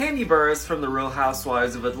Kandi Burruss from The Real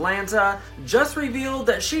Housewives of Atlanta just revealed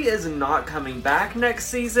that she is not coming back next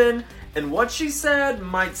season, and what she said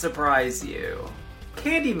might surprise you.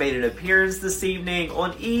 Kandi made an appearance this evening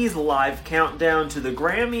on E's live countdown to the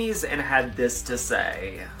Grammys and had this to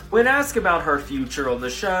say. When asked about her future on the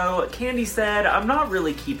show, Kandi said, "I'm not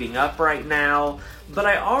really keeping up right now, but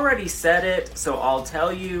I already said it, so I'll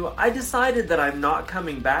tell you, I decided that I'm not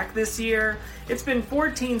coming back this year. It's been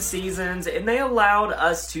 14 seasons and they allowed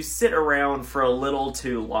us to sit around for a little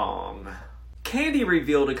too long." Kandi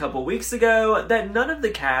revealed a couple weeks ago that none of the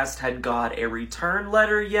cast had got a return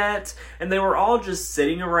letter yet, and they were all just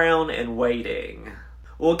sitting around and waiting.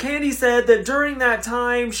 Well, Kandi said that during that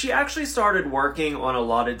time, she actually started working on a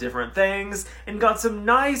lot of different things and got some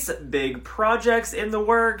nice big projects in the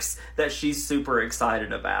works that she's super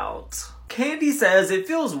excited about. Kandi says it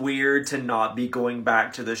feels weird to not be going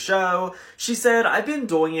back to the show. She said, "I've been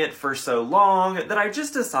doing it for so long that I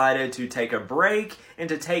just decided to take a break and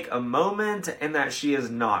to take a moment, and that she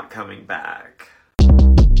is not coming back."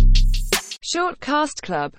 Short Cast Club